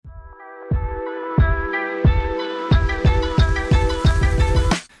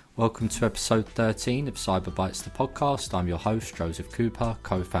Welcome to episode 13 of Cyber Bytes, the podcast. I'm your host, Joseph Cooper,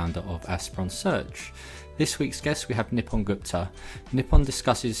 co-founder of Aspiron Search. This week's guest, we have Nipun Gupta. Nipun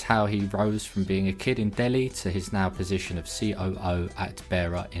discusses how he rose from being a kid in Delhi to his now position of COO at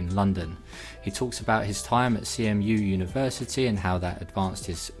Bearer in London. He talks about his time at CMU University and how that advanced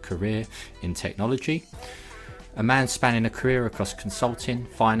his career in technology. A man spanning a career across consulting,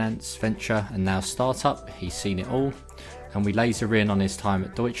 finance, venture and now startup, he's seen it all. And we laser in on his time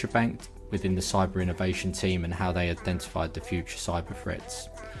at Deutsche Bank within the cyber innovation team and how they identified the future cyber threats.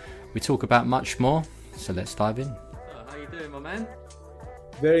 We talk about much more, so let's dive in. How you doing, my man?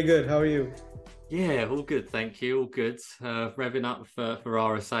 Very good. How are you? Yeah, all good, thank you. All good. Revving up for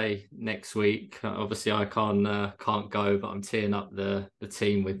RSA next week. Obviously, I can't go, but I'm teeing up the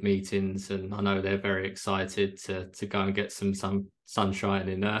team with meetings, and I know they're very excited to go and get some sunshine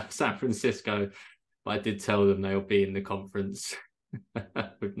in San Francisco. But I did tell them they'll be in the conference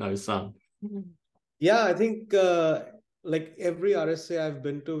with no sun. Yeah, I think like every RSA I've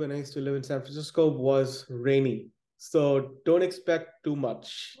been to when I used to live in San Francisco was rainy. So don't expect too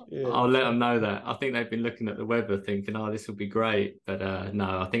much. I'll let them know that. I think they've been looking at the weather thinking, oh, this will be great. But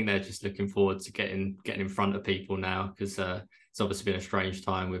no, I think they're just looking forward to getting in front of people now because it's obviously been a strange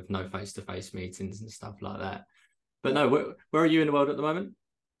time with no face-to-face meetings and stuff like that. But no, where are you in the world at the moment?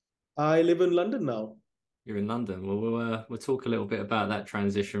 I live in London now. You're in London. Well, we'll talk a little bit about that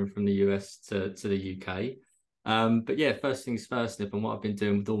transition from the US to the UK. But yeah, first things first, Nip, and what I've been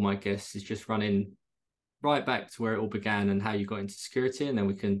doing with all my guests is just running right back to where it all began and how you got into security, and then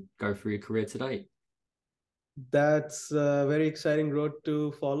we can go through your career to date. That's a very exciting road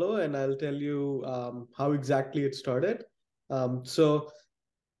to follow, and I'll tell you how exactly it started. So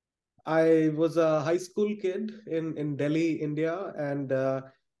I was a high school kid in Delhi, India, and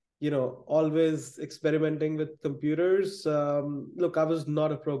always experimenting with computers. Look, I was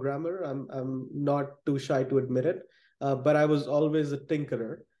not a programmer. I'm not too shy to admit it, but I was always a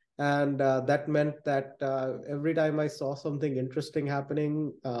tinkerer. And that meant that every time I saw something interesting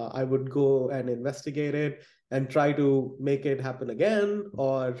happening, I would go and investigate it and try to make it happen again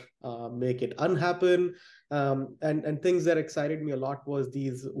or make it unhappen. And things that excited me a lot was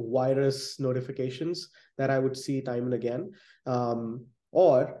these virus notifications that I would see time and again.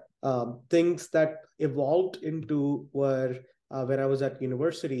 Or things that evolved into were when I was at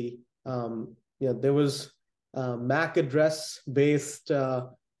university, there was MAC address based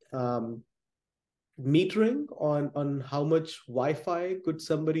metering on how much Wi-Fi could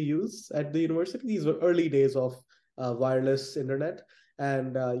somebody use at the university. These were early days of wireless internet.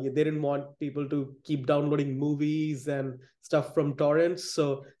 And they didn't want people to keep downloading movies and stuff from torrents.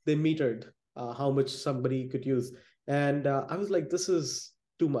 So they metered how much somebody could use. And I was like, this is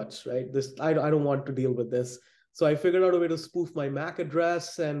too much, right? I don't want to deal with this. So I figured out a way to spoof my MAC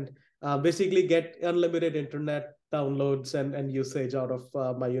address and basically get unlimited internet downloads and usage out of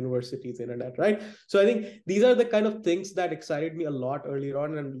my university's internet, right? So I think these are the kind of things that excited me a lot earlier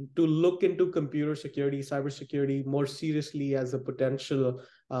on, and to look into computer security, cybersecurity more seriously as a potential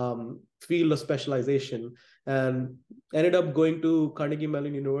field of specialization, and ended up going to Carnegie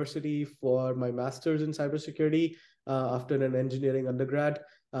Mellon University for my master's in cybersecurity after an engineering undergrad,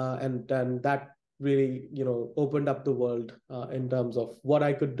 and that really opened up the world in terms of what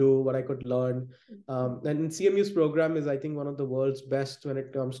I could do, what I could learn. And CMU's program is, I think, one of the world's best when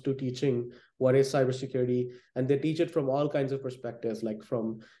it comes to teaching what is cybersecurity. And they teach it from all kinds of perspectives, like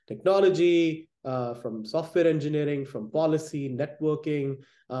from technology, from software engineering, from policy, networking.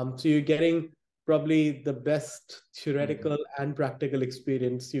 So you're getting probably the best theoretical and practical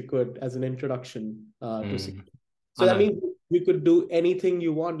experience you could as an introduction to security. So that means you could do anything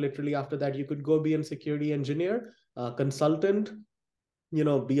you want. Literally, after that, you could go be a security engineer, consultant,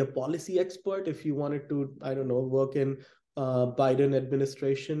 be a policy expert if you wanted to, I don't know, work in Biden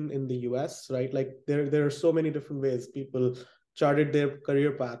administration in the US, right? Like there are so many different ways people charted their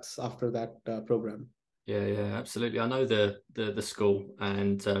career paths after that program. Yeah, absolutely. I know the school,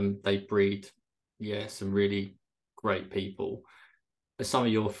 and they breed, some really great people. Are some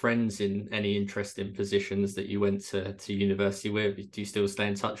of your friends in any interesting positions that you went to university with? Do you still stay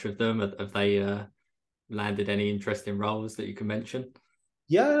in touch with them? Have they landed any interesting roles that you can mention?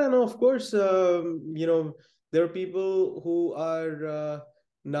 Yeah, no, of course. There are people who are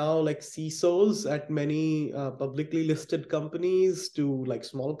now like CISOs at many publicly listed companies to like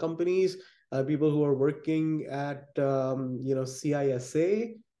small companies. People who are working at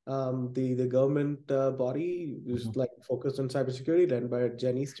CISA, the government body who's like focused on cybersecurity, led by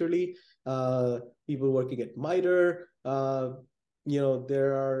Jen Easterly. People working at MITRE.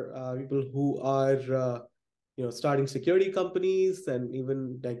 There are people who are starting security companies and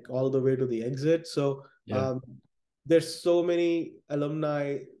even like all the way to the exit. So Yeah. there's so many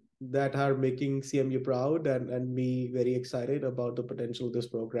alumni that are making CMU proud and me very excited about the potential of this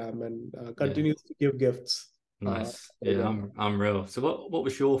program, and Yeah. continues to give gifts. Nice. Yeah, I'm real. So what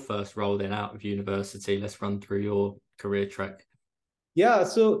was your first role then out of university? Let's run through your career track. Yeah,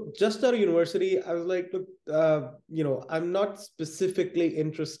 so just out of university, I was like, look, I'm not specifically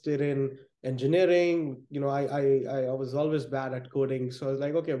interested in engineering. I was always bad at coding, so I was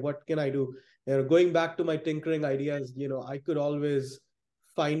like, okay, what can I do? Going back to my tinkering ideas, I could always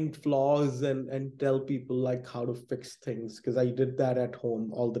find flaws and tell people like how to fix things, because I did that at home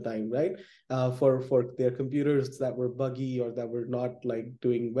all the time, right? For their computers that were buggy or that were not like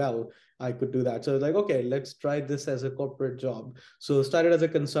doing well, I could do that. So I was like, okay, let's try this as a corporate job. So started as a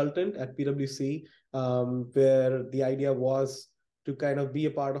consultant at PwC, where the idea was to kind of be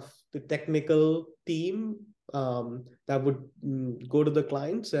a part of the technical team that would go to the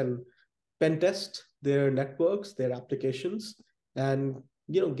clients and pen test their networks, their applications, and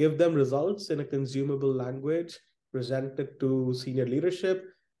give them results in a consumable language, present it to senior leadership,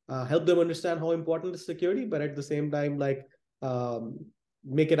 help them understand how important is security, but at the same time, like um,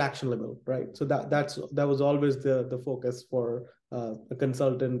 make it actionable, right? So that was always the focus for a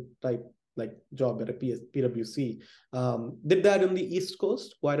consultant type like job at a PwC. Did that in the East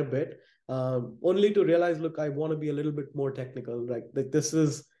Coast quite a bit, only to realize, look, I want to be a little bit more technical. Like this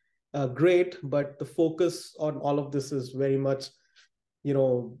is great, but the focus on all of this is very much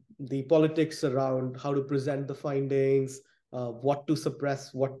the politics around how to present the findings, what to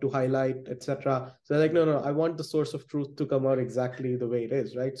suppress, what to highlight, etc. So like, no, I want the source of truth to come out exactly the way it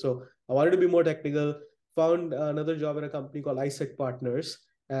is, right? So I wanted to be more technical. Found another job at a company called ISEC Partners,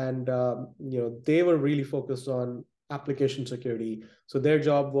 and they were really focused on application security. So their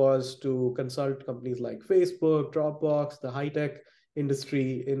job was to consult companies like Facebook, Dropbox, the high tech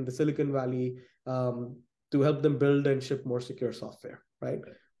industry in the Silicon Valley, to help them build and ship more secure software, right?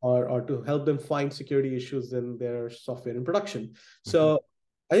 Or to help them find security issues in their software in production. So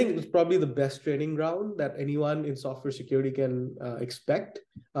I think it's probably the best training ground that anyone in software security can expect.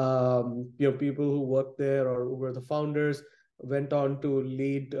 People who work there or who were the founders went on to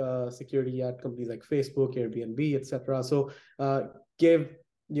lead security at companies like Facebook, Airbnb, etc. So gave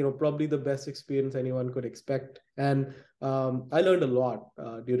probably the best experience anyone could expect, and I learned a lot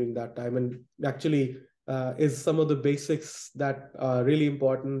during that time, and actually is some of the basics that are really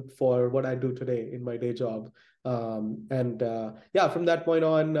important for what I do today in my day job. And yeah, from that point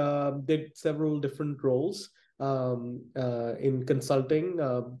on, did several different roles in consulting.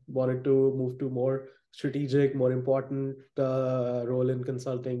 Wanted to move to more strategic, more important role in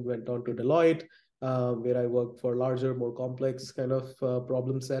consulting. Went on to Deloitte, where I worked for larger, more complex kind of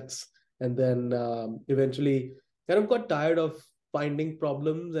problem sets, and then eventually kind of got tired of finding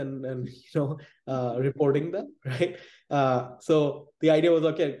problems and reporting them, right? So the idea was,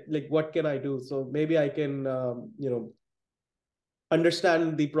 okay, like what can I do? So maybe I can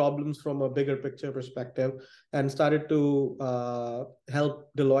understand the problems from a bigger picture perspective, and started to help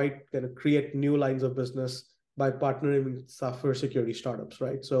Deloitte kind of create new lines of business by partnering with software security startups,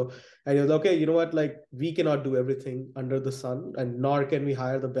 right? So I was okay, you know what, like we cannot do everything under the sun, and nor can we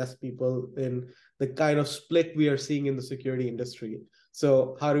hire the best people in the kind of split we are seeing in the security industry.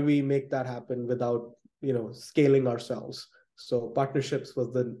 So how do we make that happen without scaling ourselves? So partnerships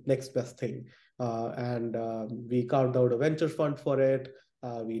was the next best thing, and we carved out a venture fund for it.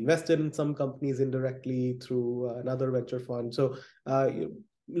 We invested in some companies indirectly through another venture fund. So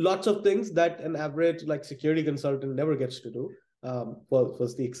lots of things that an average like security consultant never gets to do,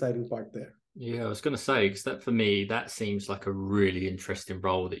 was the exciting part there. Yeah, I was going to say, because that for me, that seems like a really interesting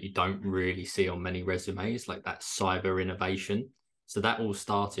role that you don't really see on many resumes, like that cyber innovation. So that all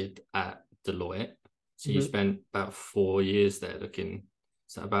started at Deloitte. So you spent about 4 years there looking,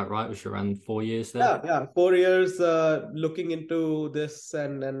 is that about right? Was you around 4 years there? Yeah, 4 years looking into this,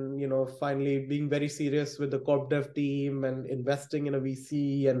 and finally being very serious with the corp dev team and investing in a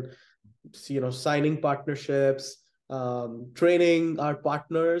VC, and signing partnerships, training our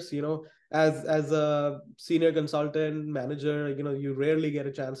partners. As a senior consultant manager, you rarely get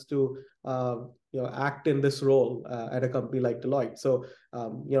a chance to act in this role at a company like Deloitte. So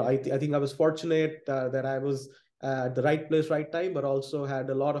I think I was fortunate that I was at the right place, right time, but also had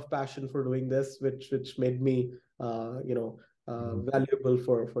a lot of passion for doing this, which made me valuable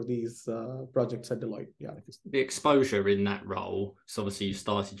for these projects at Deloitte. Yeah. The exposure in that role, so obviously you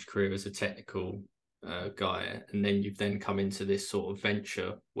started your career as a technical guy, and then you've then come into this sort of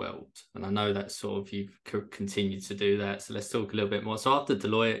venture world. And I know that sort of you've continued to do that. So let's talk a little bit more. So after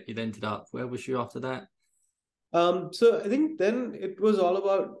Deloitte, you ended up, where was you after that? So I think then it was all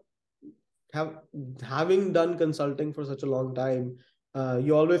about have having done consulting for such a long time.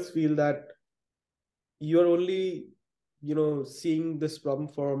 You always feel that you're only seeing this problem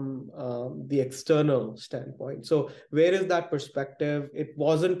from the external standpoint. So where is that perspective? It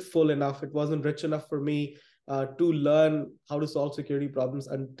wasn't full enough, it wasn't rich enough for me to learn how to solve security problems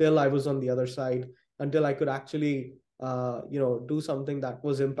until I was on the other side, until I could actually do something that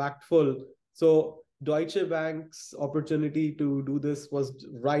was impactful. So Deutsche Bank's opportunity to do this was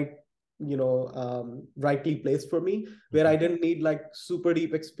rightly placed for me, where I didn't need like super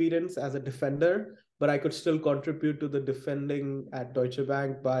deep experience as a defender, but I could still contribute to the defending at Deutsche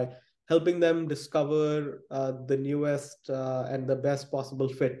Bank by helping them discover the newest and the best possible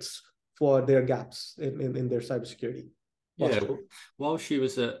fits for their gaps in their cybersecurity Yeah, posture. while she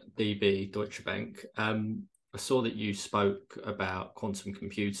was at DB, Deutsche Bank, I saw that you spoke about quantum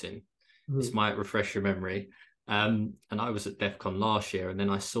computing. This might refresh your memory. And I was at DEF CON last year, and then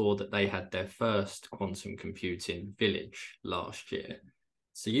I saw that they had their first quantum computing village last year.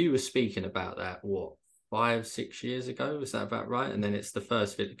 So you were speaking about that, what, 5, 6 years ago? Was that about right? And then it's the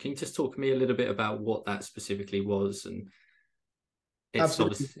first village. Can you just talk to me a little bit about what that specifically was? And it's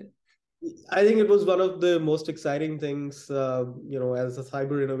Absolutely. obviously... I think it was one of the most exciting things, as a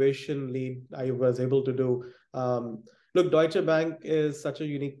cyber innovation lead, I was able to do. Look, Deutsche Bank is such a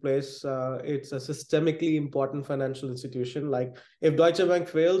unique place. It's a systemically important financial institution. Like, if Deutsche Bank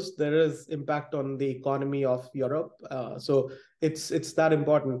fails, there is impact on the economy of Europe. So it's that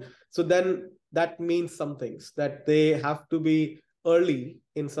important. So then that means some things, that they have to be early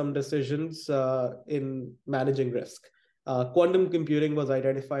in some decisions in managing risk. Quantum computing was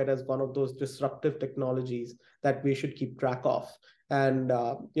identified as one of those disruptive technologies that we should keep track of. And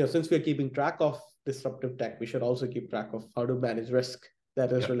since we're keeping track of disruptive tech, we should also keep track of how to manage risk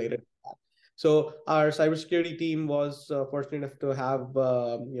that is related to that. So our cybersecurity team was fortunate enough to have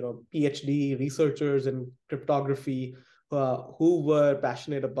PhD researchers in cryptography who were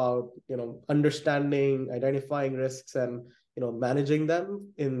passionate about understanding, identifying risks, and managing them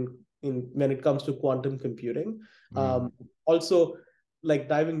in when it comes to quantum computing. Also, like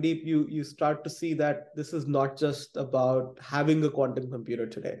diving deep, you start to see that this is not just about having a quantum computer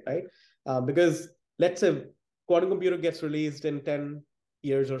today, right? Because let's say quantum computer gets released in 10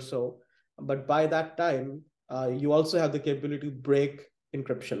 years or so, but by that time, you also have the capability to break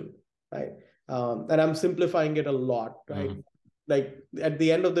encryption, right? And I'm simplifying it a lot, right? Like, at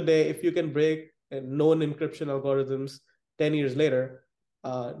the end of the day, if you can break known encryption algorithms 10 years later,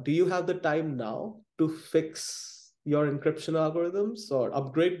 do you have the time now to fix your encryption algorithms or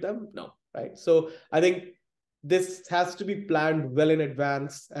upgrade them? No, right? So I think this has to be planned well in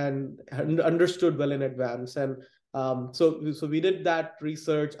advance and understood well in advance. And so we did that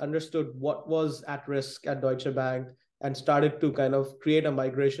research, understood what was at risk at Deutsche Bank, and started to kind of create a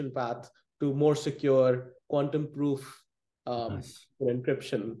migration path to more secure quantum proof Nice.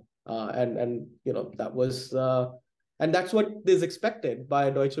 encryption. And that was and that's what is expected by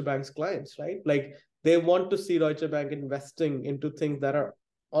Deutsche Bank's clients, right? Like, they want to see Deutsche Bank investing into things that are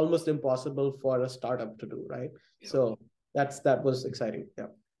almost impossible for a startup to do, right? So that was exciting. Yeah.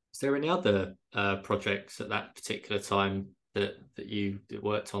 Is there any other projects at that particular time that you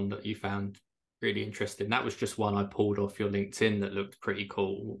worked on that you found really interesting? That was just one I pulled off your LinkedIn that looked pretty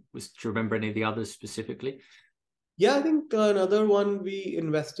cool. Do you remember any of the others specifically? Yeah, I think another one we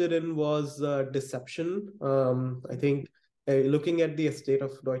invested in was deception. I think looking at the estate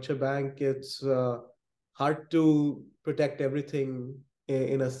of Deutsche Bank, it's hard to protect everything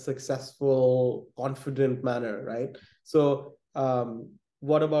in a successful, confident manner, right? So,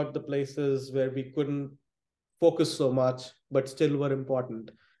 what about the places where we couldn't focus so much, but still were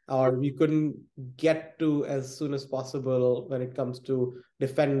important, or we couldn't get to as soon as possible when it comes to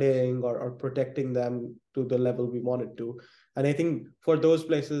defending or protecting them to the level we wanted to. And I think for those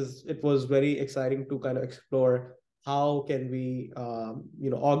places, it was very exciting to kind of explore how can we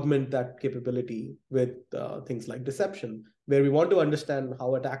augment that capability with things like deception, where we want to understand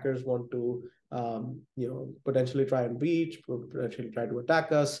how attackers want to potentially try and breach, potentially try to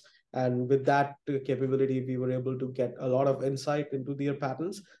attack us. And with that capability, we were able to get a lot of insight into their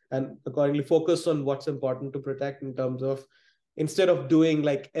patterns and accordingly focus on what's important to protect, in terms of, instead of doing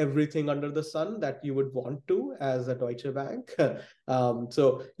like everything under the sun that you would want to as a Deutsche Bank.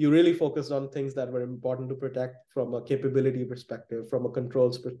 So you really focused on things that were important to protect from a capability perspective, from a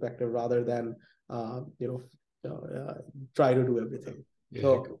controls perspective, rather than try to do everything. Yeah,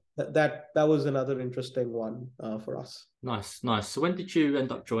 So cool. that was another interesting one for us. Nice. So when did you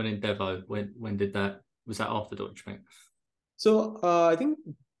end up joining Devo? When did that, was that after Deutsche Bank? So I think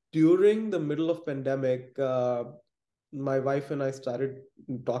during the middle of pandemic, my wife and I started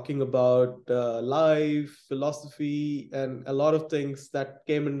talking about life, philosophy, and a lot of things that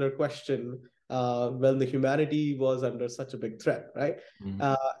came under question when the humanity was under such a big threat, right?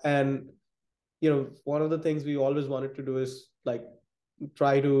 Mm. And one of the things we always wanted to do is like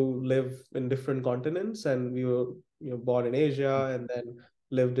try to live in different continents, and we were born in Asia and then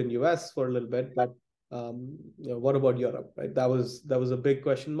lived in US for a little bit, but what about Europe, right? That was a big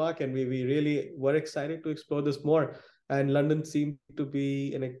question mark, and we really were excited to explore this more. And London seemed to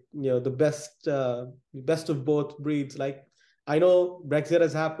be in a the best of both breeds. Like, I know Brexit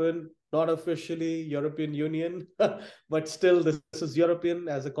has happened, not officially European Union, but still this is European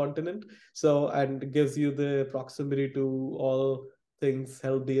as a continent. So, and it gives you the proximity to all things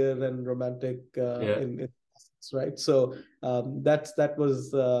healthier and romantic Yeah. in essence, right? So that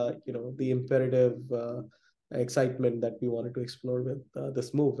was the imperative excitement that we wanted to explore with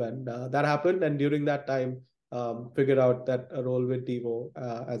this move, and that happened. And during that time, figured out that a role with Devo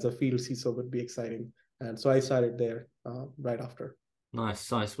as a field CISO would be exciting, and so I started there right after.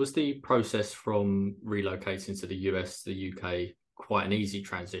 Nice, nice. Was the process from relocating to the US to the UK quite an easy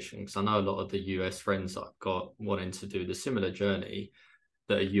transition? Because I know a lot of the US friends I've got wanting to do the similar journey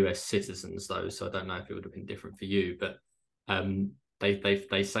that are US citizens, though. So I don't know if it would have been different for you, but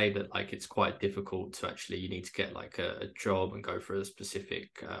they say that like it's quite difficult to actually, you need to get like a job and go through a specific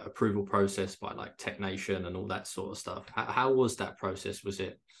approval process by like Tech Nation and all that sort of stuff. How was that process? Was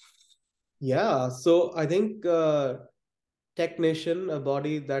it? Yeah, so I think Tech Nation, a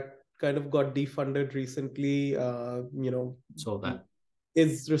body that kind of got defunded recently, Saw that.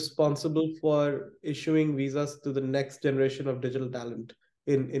 is responsible for issuing visas to the next generation of digital talent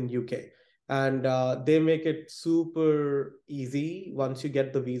in UK, and they make it super easy once you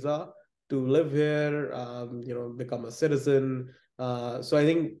get the visa to live here, become a citizen. So I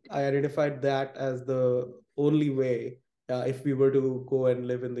think I identified that as the only way if we were to go and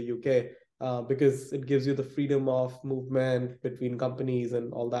live in the UK. Because it gives you the freedom of movement between companies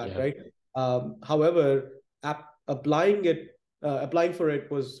and all that, Yeah. right? However, applying for it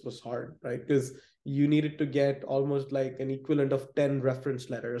was hard, right? Because you needed to get almost like an equivalent of 10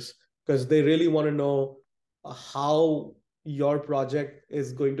 reference letters, because they really want to know how your project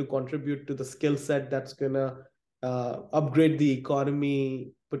is going to contribute to the skill set that's going to upgrade the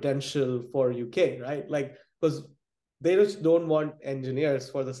economy potential for UK, right? Like, because they just don't want engineers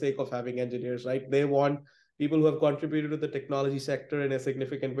for the sake of having engineers, right? They want people who have contributed to the technology sector in a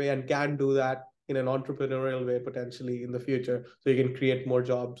significant way and can do that in an entrepreneurial way potentially in the future, so you can create more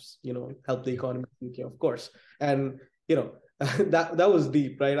jobs, help the economy in UK, of course. And that was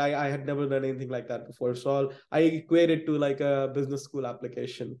deep, right? I had never done anything like that before, so I equated to like a business school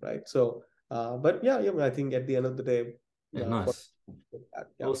application, right? So but yeah, I think at the end of the day, Yeah, for nice. that,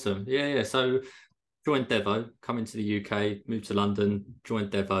 yeah. Awesome. Yeah, yeah. So joined Devo, come into the UK, moved to London,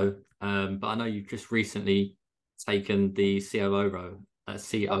 joined Devo. But I know you've just recently taken the COO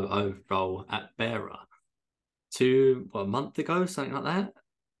role at Bearer a month ago, something like that.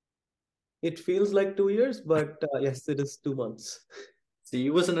 It feels like 2 years, but yes, it is 2 months. So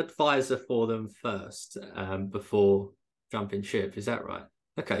you was an advisor for them first, before jumping ship. Is that right?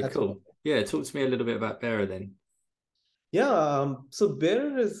 Okay, That's cool. Yeah, talk to me a little bit about Bearer then. Yeah, so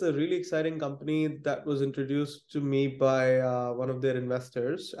Bearer is a really exciting company that was introduced to me by one of their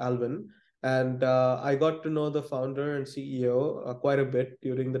investors, Alvin. And I got to know the founder and CEO quite a bit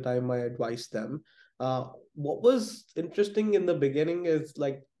during the time I advised them. What was interesting in the beginning is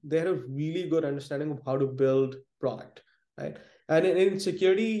like they had a really good understanding of how to build product, right? And in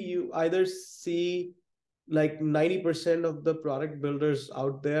security, you either see like 90% of the product builders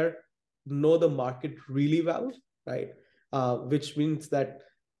out there know the market really well, right? Which means that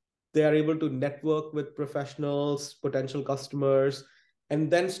they are able to network with professionals, potential customers, and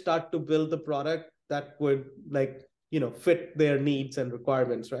then start to build the product that would like fit their needs and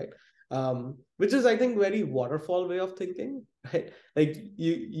requirements, right? Which is, I think, very waterfall way of thinking, right? Like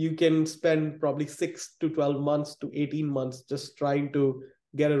you can spend probably 6 to 12 months to 18 months just trying to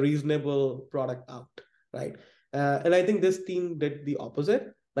get a reasonable product out, right? And I think this team did the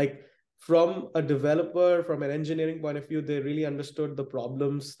opposite. Like from a developer, from an engineering point of view, they really understood the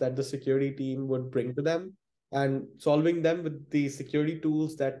problems that the security team would bring to them, and solving them with the security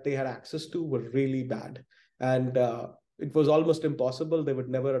tools that they had access to were really bad. And it was almost impossible. They would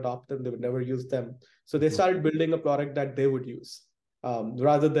never adopt them, they would never use them. So they Mhm. started building a product that they would use,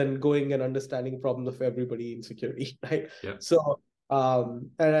 rather than going and understanding problems of everybody in security, right? Yeah. So And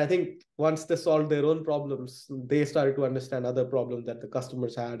I think once they solved their own problems, they started to understand other problems that the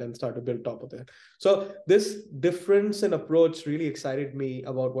customers had and start to build top of it. So this difference in approach really excited me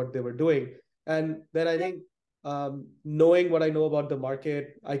about what they were doing. And then I think knowing what I know about the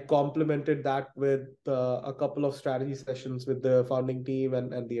market, I complemented that with a couple of strategy sessions with the founding team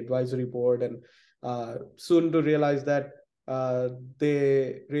and the advisory board, and soon to realize that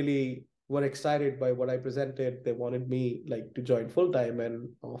they really were excited by what I presented. They wanted me like to join full time, and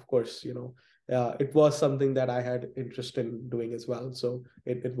of course, it was something that I had interest in doing as well. So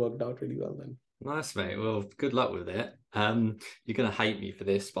it worked out really well then. Nice, mate. Well, good luck with it. You're gonna hate me for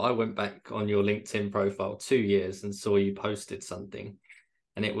this, but I went back on your LinkedIn profile 2 years and saw you posted something,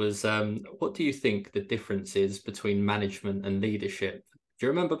 and it was, what do you think the difference is between management and leadership? Do you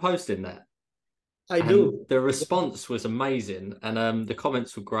remember posting that? I And do. the response was amazing, and the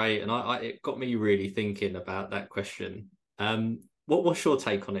comments were great, and it got me really thinking about that question. What's your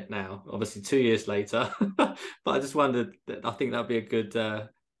take on it now? Obviously, 2 years later, but I just wondered that I think that'd be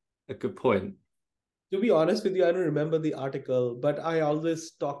a good point. To be honest with you, I don't remember the article, but I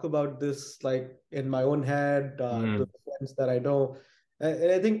always talk about this like in my own head to Mm, friends that I know,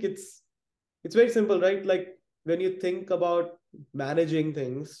 and I think it's very simple, right? Like when you think about managing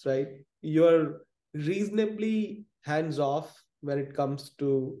things, right, you're reasonably hands off when it comes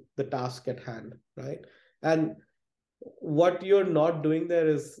to the task at hand, right? And what you're not doing there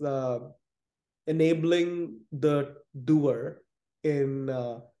is enabling the doer in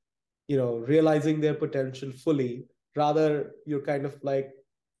realizing their potential fully. Rather, you're kind of like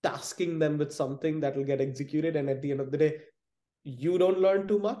tasking them with something that will get executed, and at the end of the day, you don't learn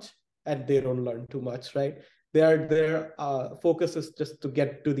too much and they don't learn too much, right? Their focus is just to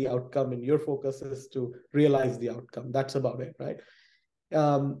get to the outcome, and your focus is to realize the outcome. That's about it, right?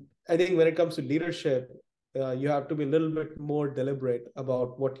 I think when it comes to leadership, you have to be a little bit more deliberate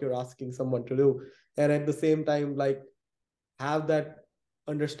about what you're asking someone to do, and at the same time, like have that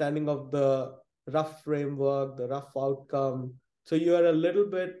understanding of the rough framework, the rough outcome. So you are a little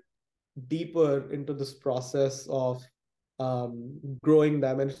bit deeper into this process of growing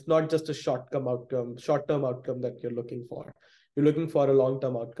them, and it's not just a short-term outcome that you're looking for. You're looking for a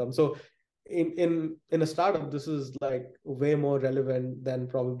long-term outcome. So in a startup, this is like way more relevant than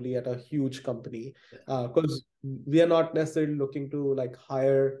probably at a huge company, because we are not necessarily looking to like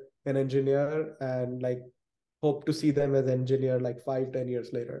hire an engineer and like hope to see them as engineer like 5, 10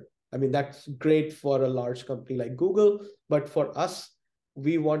 years later. I mean, that's great for a large company like Google, but for us,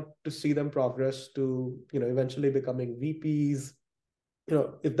 we want to see them progress to, eventually becoming VPs,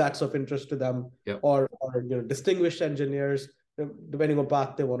 if that's of interest to them, yep. or distinguished engineers, depending on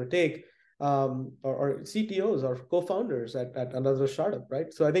path they want to take, or CTOs or co-founders at another startup,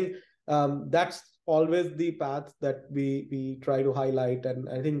 right? So I think that's always the path that we try to highlight, and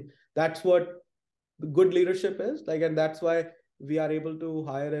I think that's what good leadership is like, and that's why we are able to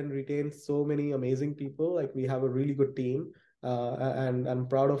hire and retain so many amazing people. Like we have a really good team, and I'm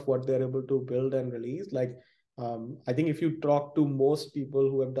proud of what they're able to build and release. Like I think if you talk to most people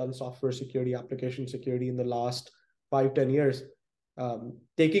who have done software security, application security in the last 5, 10 years,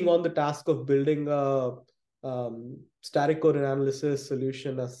 taking on the task of building a static code analysis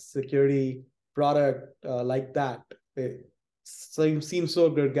solution, a security product like that, seems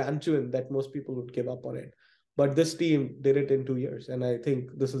so gargantuan that most people would give up on it. But this team did it in 2 years, and I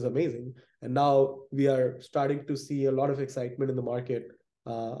think this is amazing. And now we are starting to see a lot of excitement in the market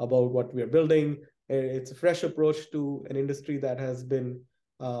about what we are building. It's a fresh approach to an industry that has been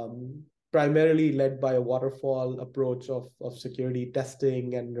primarily led by a waterfall approach of security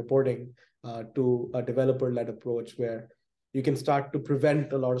testing and reporting, to a developer-led approach where you can start to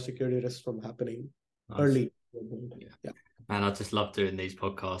prevent a lot of security risks from happening Nice. early. Yeah. Yeah. And I just love doing these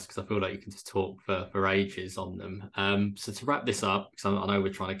podcasts because I feel like you can just talk for ages on them. So to wrap this up, because I know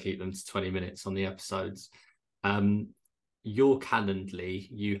we're trying to keep them to 20 minutes on the episodes, um, your Calendly,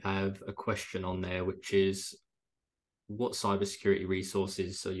 you have a question on there, which is what cybersecurity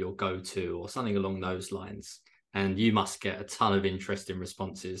resources are your go-to or something along those lines. And you must get a ton of interesting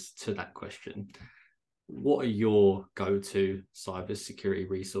responses to that question. What are your go-to cybersecurity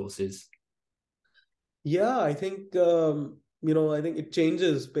resources? Yeah, I think I think it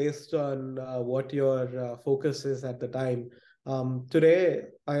changes based on what your focus is at the time. Today,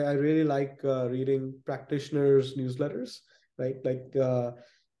 I really like reading practitioners' newsletters, right? Like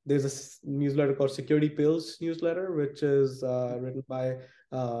there's a newsletter called Security Pills newsletter, which is written by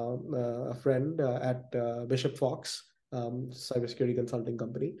a friend at Bishop Fox, cybersecurity consulting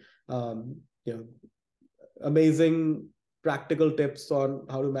company. You know, amazing practical tips on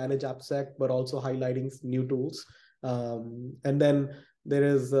how to manage AppSec, but also highlighting new tools. And then there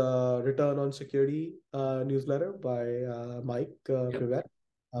is Return on Security newsletter by Mike Privet,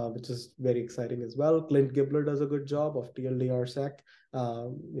 which is very exciting as well. Clint Gibler does a good job of TLDR-SEC,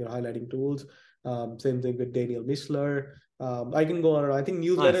 highlighting tools. Same thing with Daniel Mishler. I can go on. I think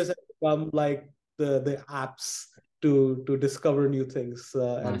newsletters have become like the apps to discover new things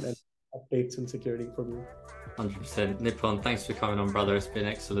and updates in security for me. 100%. Nipun, thanks for coming on, brother. It's been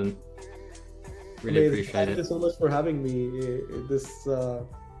excellent. Really appreciate it. Thank you so much for having me. This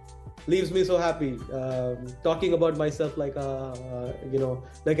leaves me so happy. Talking about myself like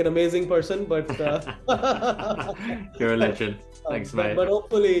like an amazing person, but you're a legend. Thanks, mate. But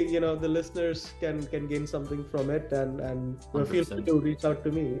hopefully, the listeners can gain something from it, and feel free to reach out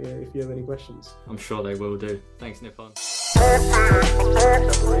to me if you have any questions. I'm sure they will do. Thanks, Nipun.